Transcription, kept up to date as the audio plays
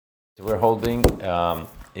We're holding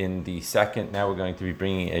in the second. Now we're going to be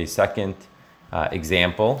bringing a second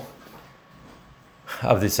example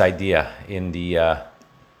of this idea in the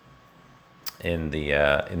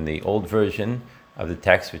old version of the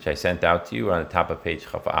text, which I sent out to you. We're on the top of page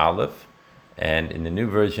Chaf Aleph, and in the new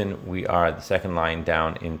version, we are the second line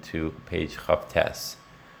down into page Chaf Tes,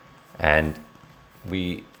 and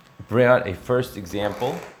we bring out a first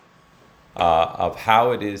example of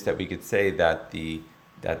how it is that we could say that the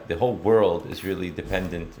whole world is really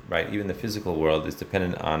dependent, right? Even the physical world is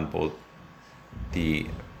dependent on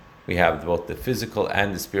we have both the physical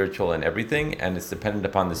and the spiritual and everything, and it's dependent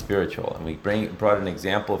upon the spiritual. And we brought an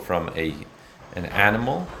example from an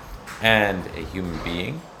animal and a human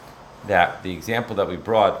being. That the example that we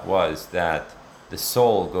brought was that the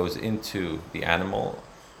soul goes into the animal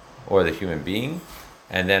or the human being,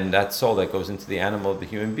 and then that soul that goes into the animal or the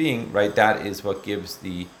human being, right, that is what gives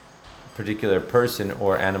the particular person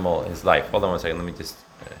or animal his life. Hold on one second, let me just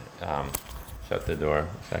shut the door a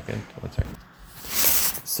second. 1 second.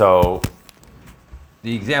 So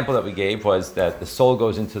the example that we gave was that the soul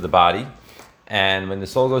goes into the body, and when the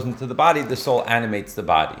soul goes into the body, the soul animates the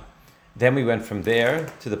body. Then we went from there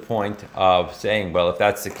to the point of saying, well, if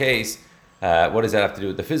that's the case, what does that have to do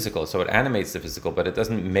with the physical? So it animates the physical, but it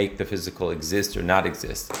doesn't make the physical exist or not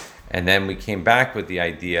exist. And then we came back with the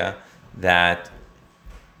idea that,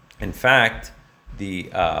 in fact, the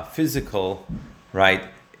physical, right,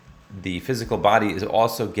 the physical body is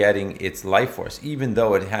also getting its life force, even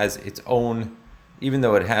though it has its own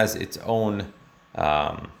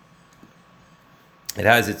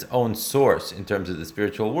source in terms of the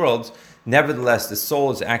spiritual worlds. Nevertheless, the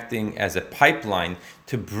soul is acting as a pipeline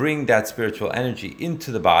to bring that spiritual energy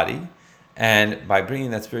into the body, and by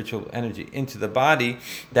bringing that spiritual energy into the body,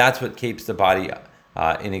 that's what keeps the body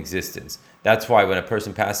in existence. That's why when a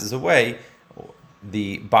person passes away,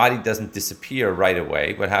 the body doesn't disappear right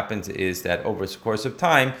away. What happens is that over the course of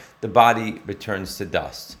time, the body returns to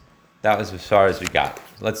dust. That was as far as we got.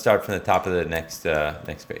 Let's start from the top of the next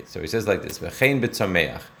page. So he says like this: V'chein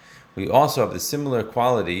b'tzomeach. We also have the similar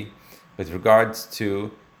quality with regards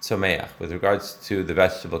to tzomeach, with regards to the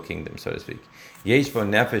vegetable kingdom, so to speak. Yesh bo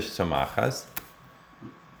nefesh tzomachas.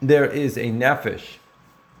 There is a nefesh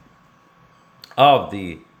of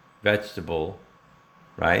the vegetable,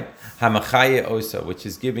 right? Hamachaye osa, which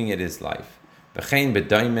is giving it his life. V'chein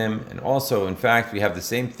b'daimim, and also, in fact, we have the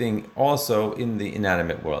same thing also in the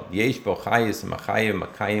inanimate world. Yesh bo chayis machaye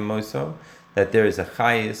makayim oso, that there is a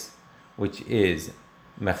chayis which is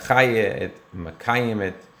machaye et makayim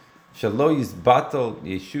et, shalo yizbatal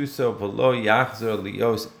yeshuso v'lo yachzor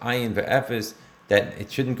lios ayin ve'efes, that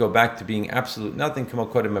it shouldn't go back to being absolute nothing. Kamo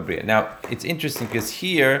kodem abriya. Now, it's interesting because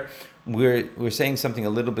here we're saying something a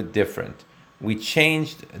little bit different. We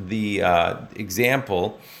changed the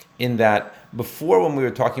example in that before, when we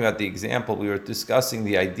were talking about the example, we were discussing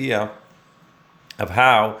the idea of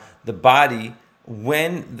how the body,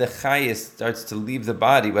 when the chayis starts to leave the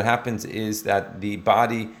body, what happens is that the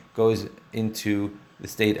body goes into the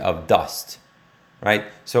state of dust, right?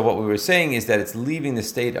 So what we were saying is that it's leaving the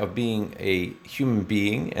state of being a human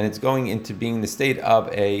being and it's going into being the state of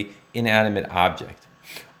a inanimate object.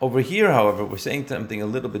 Over here, however, we're saying something a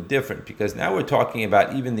little bit different, because now we're talking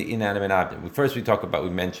about even the inanimate object. First, we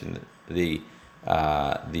mentioned the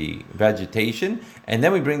vegetation, and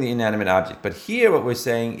then we bring the inanimate object. But here, what we're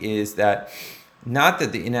saying is that not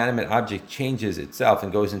that the inanimate object changes itself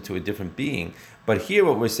and goes into a different being, but here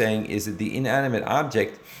what we're saying is that the inanimate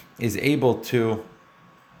object is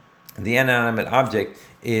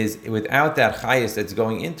without that chayis that's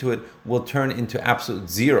going into it, will turn into absolute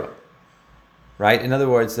zero. Right? In other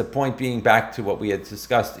words, the point being back to what we had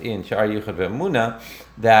discussed in Sha'ar Yichud Ve'emunah,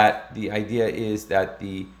 that the idea is that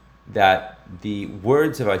the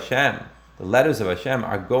words of Hashem, the letters of Hashem,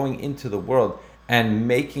 are going into the world and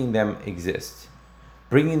making them exist,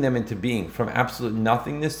 bringing them into being from absolute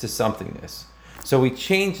nothingness to somethingness. So we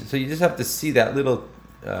change. So you just have to see that little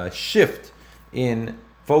shift in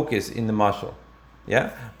focus in the mashal. Yeah.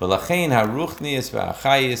 V'lachein haruchnius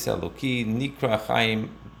v'achayis eloki nikra chaim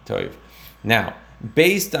tov. Now,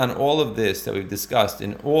 based on all of this that we've discussed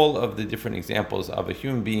in all of the different examples of a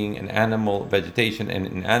human being, an animal, vegetation, and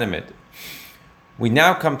inanimate, we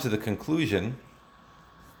now come to the conclusion,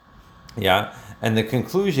 and the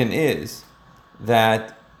conclusion is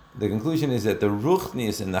that the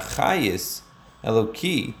ruchnis and the chayis,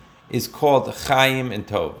 eloki, is called chayim and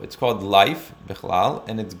tov. It's called life, bichlal,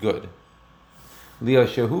 and it's good.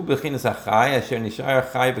 That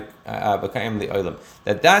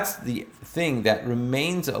that's the thing that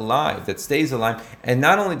remains alive, that stays alive, and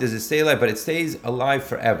not only does it stay alive, but it stays alive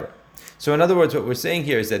forever. So in other words, what we're saying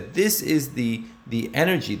here is that this is the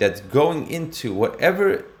energy that's going into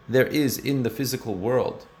whatever there is in the physical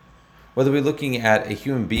world. Whether we're looking at a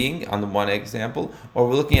human being on the one example, or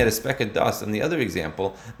we're looking at a speck of dust on the other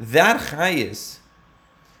example, that chayis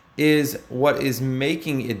is what is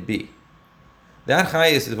making it be. That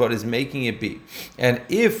chayis is what is making it be. And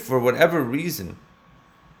if, for whatever reason,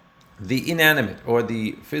 the inanimate, or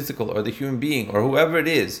the physical, or the human being, or whoever it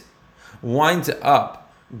is, winds up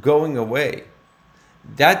going away,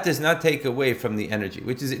 that does not take away from the energy,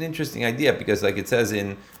 which is an interesting idea, because like it says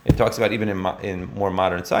it talks about even in more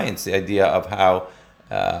modern science, the idea of how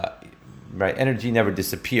energy never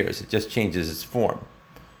disappears, it just changes its form,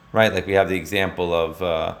 right? Like we have the example of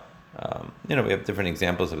we have different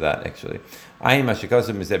examples of that actually. Now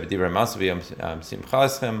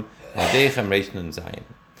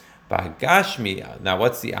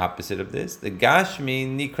what's the opposite of this? The gashmi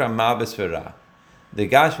nikra mabes v'ra. The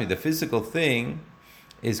gashmi, the physical thing,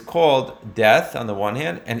 is called death on the one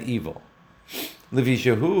hand and evil.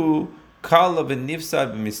 Levishahu kala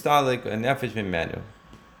v'nifsad b'mistalik v'nefesh v'menu.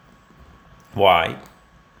 Why?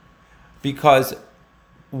 Because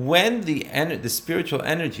when the spiritual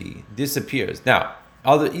energy disappears, now,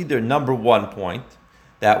 either number one point,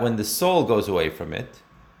 that when the soul goes away from it,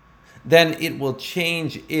 then it will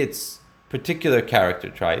change its particular character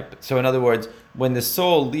type. So in other words, when the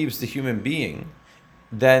soul leaves the human being,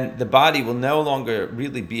 then the body will no longer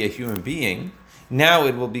really be a human being. Now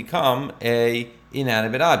it will become a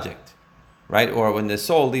inanimate object, right? Or when the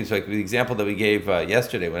soul leaves, like the example that we gave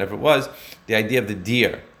yesterday, whenever it was, the idea of the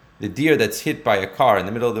deer that's hit by a car in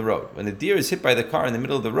the middle of the road. When the deer is hit by the car in the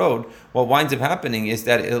middle of the road, what winds up happening is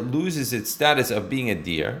that it loses its status of being a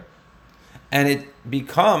deer, and it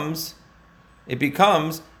becomes a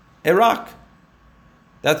rock.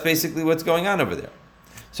 That's basically what's going on over there.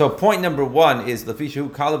 So point number one is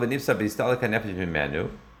lefishu kala v'nifsa b'istalek hanefesh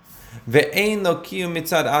mimenu ve'ein lo kiyum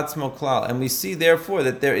mitzad atzmo klal, and we see therefore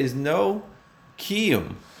that there is no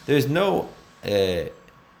kiyum, there's no,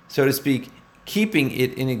 so to speak, keeping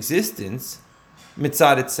it in existence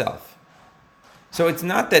mitzad itself. So it's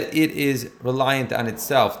not that it is reliant on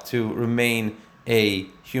itself to remain a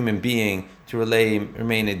human being, to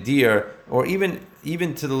remain a deer, or even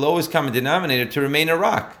to the lowest common denominator, to remain a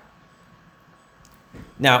rock.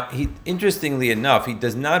 Now, interestingly enough, he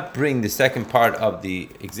does not bring the second part of the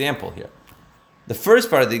example here. The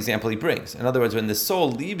first part of the example he brings. In other words, when the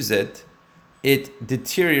soul leaves it, it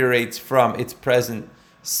deteriorates from its present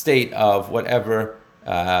state of whatever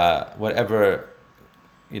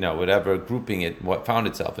grouping it found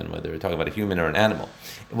itself in, whether we're talking about a human or an animal.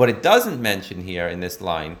 What it doesn't mention here in this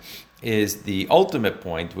line is the ultimate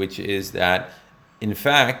point, which is that, in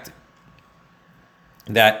fact,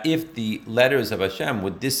 that if the letters of Hashem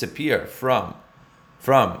would disappear from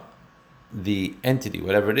the entity,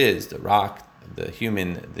 whatever it is, the rock, the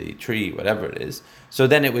human, the tree, whatever it is, so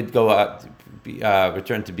then it would go out,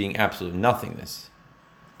 return to being absolute nothingness.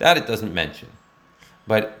 That it doesn't mention.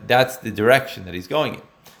 But that's the direction that he's going in.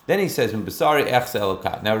 Then he says,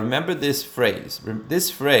 now remember this phrase. This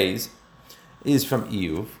phrase is from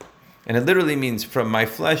Iyuv, and it literally means, from my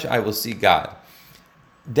flesh I will see God.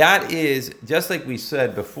 That is, just like we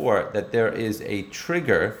said before, that there is a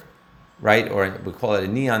trigger, right, or we call it a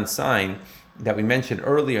neon sign, that we mentioned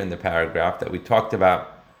earlier in the paragraph that we talked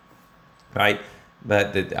about, right?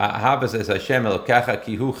 But the Ahava says, Hashem Elokecha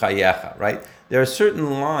ki hu chayecha, right? There are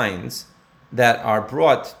certain lines that are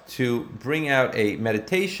brought to bring out a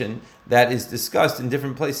meditation that is discussed in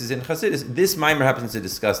different places in Chassidus. This mimer happens to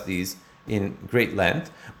discuss these in great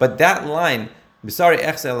length, but that line, B'sari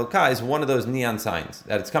Echse Eloka, is one of those neon signs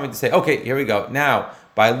that it's coming to say, okay, here we go. Now,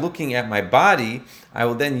 by looking at my body, I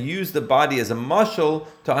will then use the body as a mashal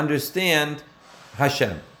to understand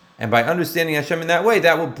Hashem. And by understanding Hashem in that way,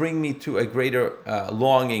 that will bring me to a greater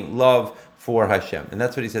longing, love for Hashem. And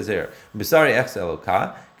that's what he says here. B'sari Echse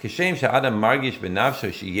Eloka, Kishem Sha'adam Margish B'navsho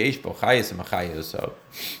Sheyesh Bo Chayes Machayos.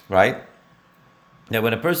 Right? Now,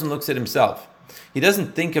 when a person looks at himself, he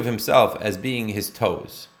doesn't think of himself as being his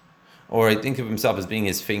toes, or he thinks of himself as being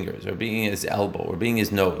his fingers, or being his elbow, or being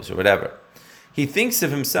his nose, or whatever. He thinks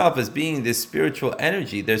of himself as being this spiritual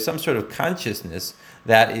energy. There's some sort of consciousness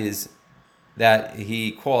that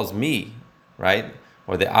he calls me, right?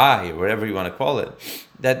 Or the I, or whatever you want to call it.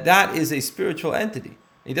 That is a spiritual entity.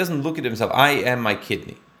 He doesn't look at himself, I am my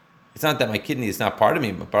kidney. It's not that my kidney is not part of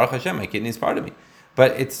me, but Baruch Hashem, my kidney is part of me.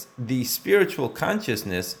 But it's the spiritual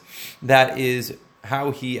consciousness that is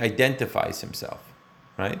how he identifies himself,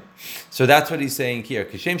 right? So that's what he's saying here.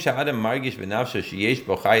 So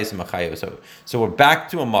we're back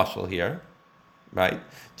to a mashal here, right?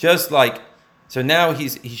 Just like So now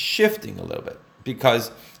he's shifting a little bit, because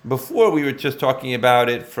before we were just talking about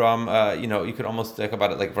it from, you could almost talk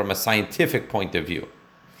about it like from a scientific point of view,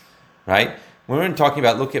 right? When we're talking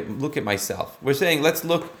about look at myself, we're saying let's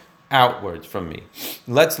look outwards from me.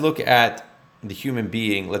 Let's look at the human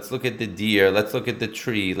being. Let's look at the deer. Let's look at the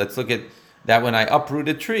tree. Let's look at that when I uproot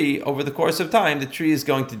a tree, over the course of time, the tree is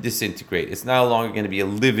going to disintegrate. It's no longer going to be a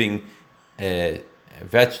living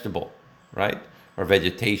vegetable, right? Or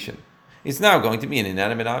vegetation. It's now going to be an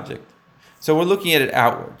inanimate object. So we're looking at it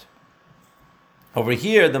outward. Over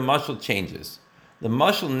here, the mashal changes. The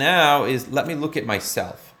mashal now is, let me look at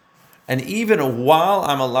myself. And even while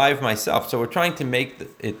I'm alive myself, so we're trying to make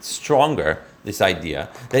it stronger, this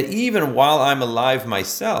idea, that even while I'm alive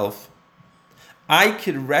myself, I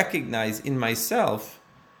could recognize in myself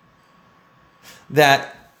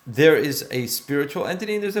that there is a spiritual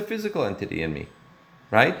entity and there's a physical entity in me,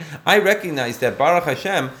 right? I recognize that Baruch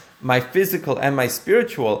Hashem, my physical and my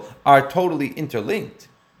spiritual are totally interlinked,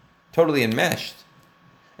 totally enmeshed.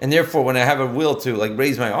 And therefore, when I have a will to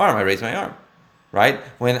raise my arm, I raise my arm, right?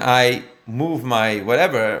 When I move my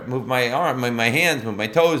arm, my hands, move my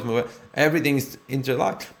toes, everything's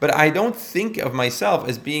interlocked. But I don't think of myself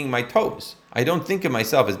as being my toes. I don't think of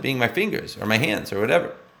myself as being my fingers or my hands or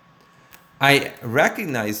whatever. I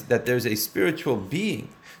recognize that there's a spiritual being.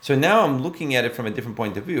 So now I'm looking at it from a different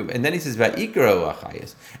point of view. And then he says, Va'ikro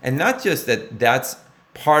achayis. And not just that that's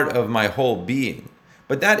part of my whole being,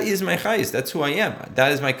 but that is my chayis. That's who I am.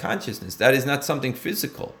 That is my consciousness. That is not something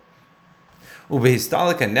physical. So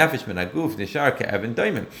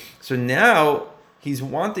now he's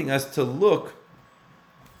wanting us to look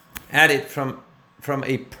at it from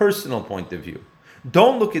a personal point of view.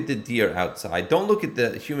 Don't look at the deer outside. Don't look at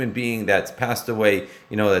the human being that's passed away,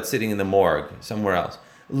 that's sitting in the morgue somewhere else.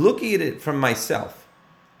 Look at it from myself.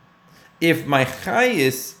 If my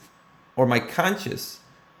chayis or my conscious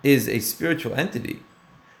is a spiritual entity,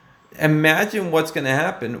 imagine what's going to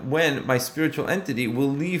happen when my spiritual entity will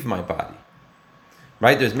leave my body.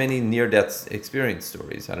 Right? There's many near-death experience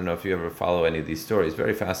stories. I don't know if you ever follow any of these stories.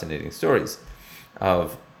 Very fascinating stories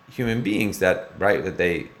of human beings that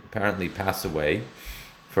they apparently pass away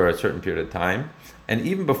for a certain period of time. And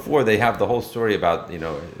even before they have the whole story about,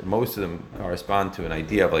 most of them correspond to an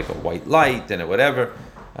idea of like a white light and whatever,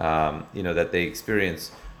 that they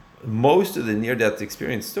experience. Most of the near-death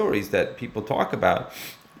experience stories that people talk about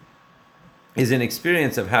is an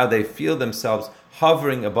experience of how they feel themselves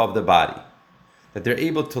hovering above the body. That they're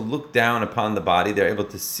able to look down upon the body, they're able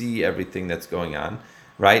to see everything that's going on,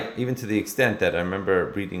 right? Even to the extent that I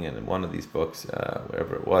remember reading in one of these books,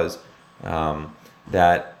 wherever it was,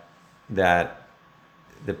 that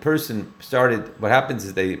the person started. What happens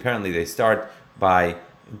is they start by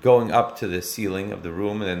going up to the ceiling of the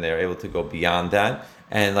room, and then they're able to go beyond that,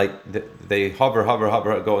 and they hover,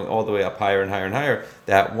 going all the way up higher and higher and higher.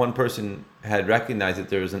 That one person had recognized that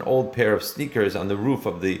there was an old pair of sneakers on the roof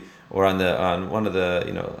of the. Or on one of the, I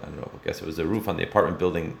don't know, I guess it was the roof on the apartment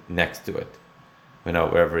building next to it,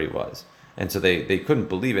 wherever he was. And so they couldn't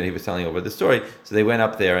believe it. He was telling over the story. So they went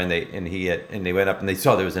up there and they went up and they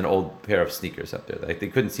saw there was an old pair of sneakers up there. They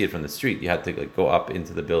couldn't see it from the street. You had to go up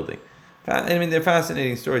into the building. They're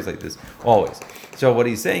fascinating stories like this always. So what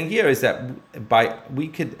he's saying here is that we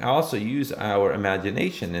could also use our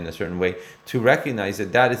imagination in a certain way to recognize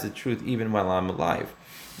that is the truth even while I'm alive.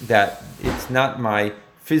 That it's not my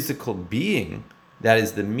physical being that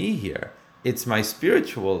is the me here. It's my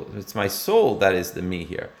my soul that is the me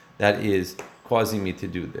here, that is causing me to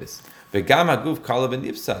do this. And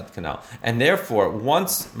therefore,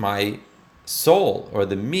 once my soul or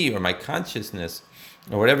the me or my consciousness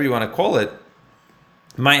or whatever you want to call it,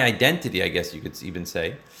 my identity, I guess you could even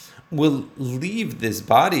say, will leave this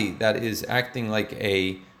body that is acting like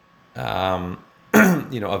a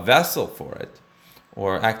vessel for it,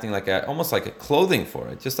 or acting almost like a clothing for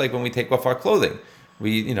it. Just like when we take off our clothing,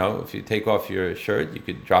 if you take off your shirt, you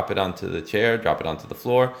could drop it onto the chair, drop it onto the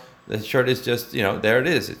floor. The shirt is just, there it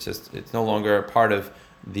is. It's no longer a part of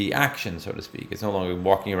the action, so to speak. It's no longer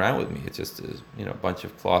walking around with me. It's just a bunch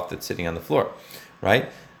of cloth that's sitting on the floor, right?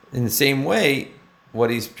 In the same way, what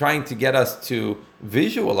he's trying to get us to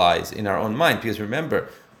visualize in our own mind, because remember,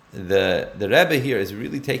 the Rebbe here is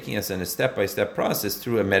really taking us in a step-by-step process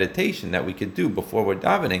through a meditation that we could do before we're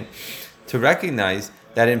davening, to recognize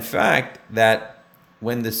that in fact, that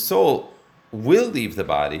when the soul will leave the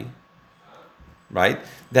body, right,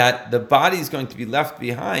 that the body is going to be left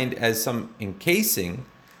behind as some encasing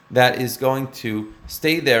that is going to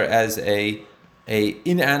stay there as a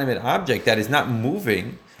inanimate object that is not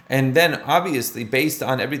moving. And then obviously, based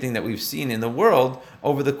on everything that we've seen in the world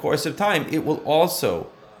over the course of time, it will also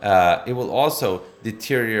it will also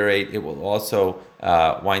deteriorate. It will also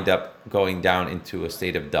wind up going down into a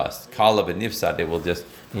state of dust. Kala v'nifsad, it will just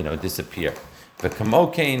disappear.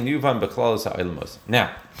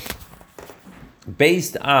 Now,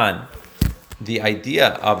 based on the idea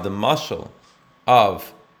of the mashal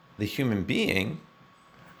of the human being,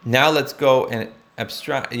 now let's go and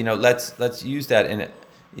abstract. Let's use that and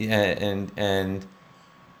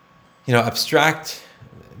abstract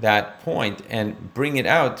that point and bring it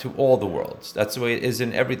out to all the worlds. That's the way it is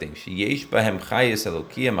in everything.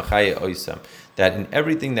 That in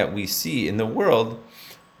everything that we see in the world,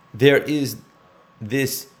 there is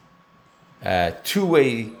this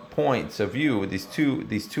two-way points of view, these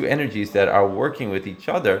two energies that are working with each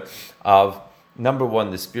other, of number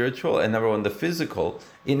one the spiritual and number one the physical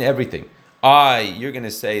in everything. You're going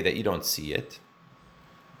to say that you don't see it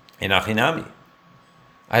in Achinami.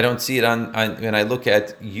 I don't see it on when I look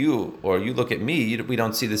at you or you look at me. We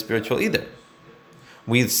don't see the spiritual either.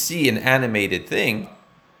 We see an animated thing,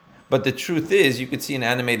 but the truth is, you could see an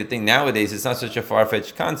animated thing nowadays. It's not such a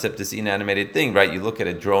far-fetched concept to see an animated thing, right? You look at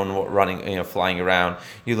a drone running, flying around.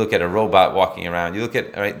 You look at a robot walking around. You look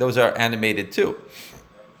at, right? Those are animated too,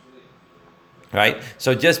 right?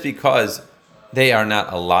 So just because they are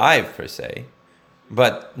not alive per se,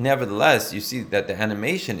 but nevertheless, you see that the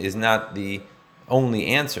animation is not the only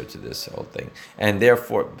answer to this whole thing, and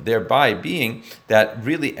therefore thereby being that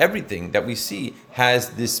really everything that we see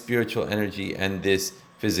has this spiritual energy and this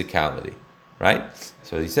physicality, right?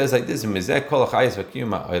 So he says like this: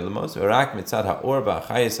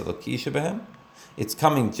 it's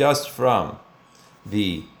coming just from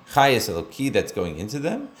the chayes eloki that's going into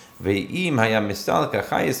them, and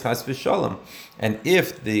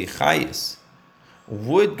if the chayes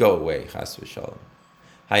would go away, chas v'shalom,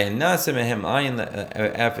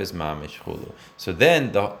 so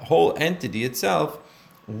then the whole entity itself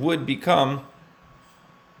would become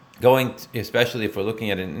especially if we're looking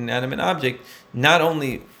at an inanimate object, not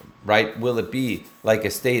only, right, will it be like a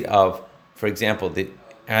state of, for example, the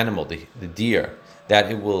animal, the deer,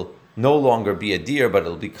 that it will no longer be a deer, but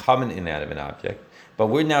it'll become an inanimate object. But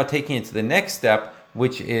we're now taking it to the next step,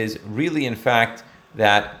 which is really, in fact,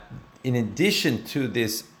 that in addition to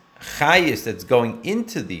this chayis that's going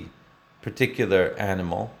into the particular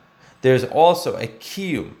animal, there's also a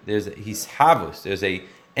kiyum, there's a hishavus, there's a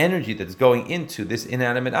energy that's going into this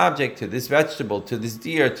inanimate object, to this vegetable, to this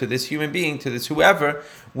deer, to this human being, to this whoever,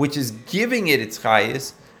 which is giving it its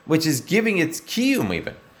chayis, which is giving its kiyum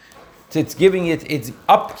even. It's giving it its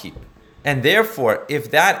upkeep. And therefore, if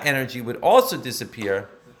that energy would also disappear,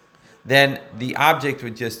 then the object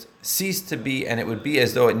would just cease to be, and it would be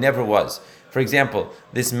as though it never was. For example,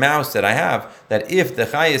 this mouse that I have, that if the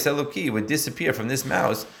chayes eloki would disappear from this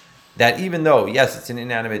mouse, that even though, yes, it's an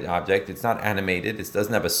inanimate object, it's not animated, it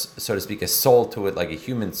doesn't have, so to speak, a soul to it, like a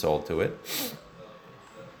human soul to it,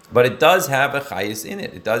 but it does have a chayes in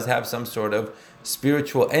it. It does have some sort of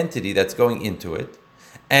spiritual entity that's going into it.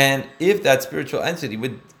 And if that spiritual entity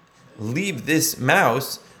would leave this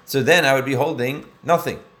mouse, so then I would be holding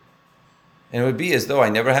nothing. And it would be as though I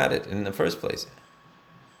never had it in the first place.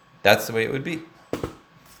 That's the way it would be.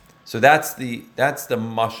 So that's the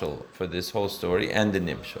mashal for this whole story and the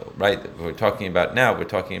nimshal, right? We're talking about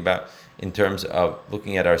in terms of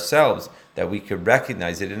looking at ourselves, that we could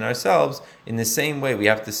recognize it in ourselves. In the same way, we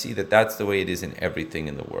have to see that that's the way it is in everything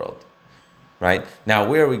in the world, right? Now,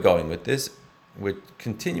 where are we going with this? We're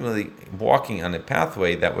continually walking on a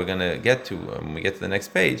pathway that we're going to get to when we get to the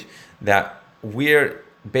next page, that we're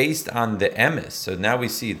based on the emes. So now we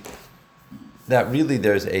see that really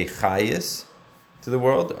there's a chayis to the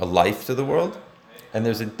world, a life to the world, and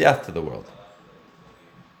there's a death to the world.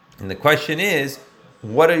 And the question is,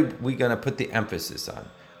 what are we going to put the emphasis on?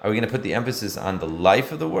 Are we going to put the emphasis on the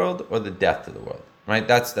life of the world or the death of the world? Right?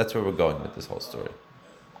 That's where we're going with this whole story.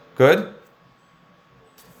 Good?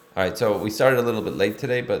 All right, so we started a little bit late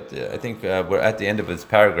today, but I think we're at the end of this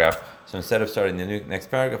paragraph. So instead of starting the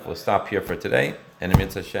next paragraph, we'll stop here for today. And Amir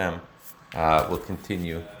Hashem, we'll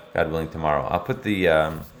continue, God willing, tomorrow. I'll put the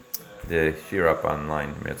shir up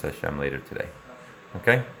online, Amir Hashem, later today.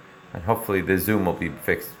 Okay? And hopefully the Zoom will be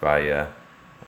fixed by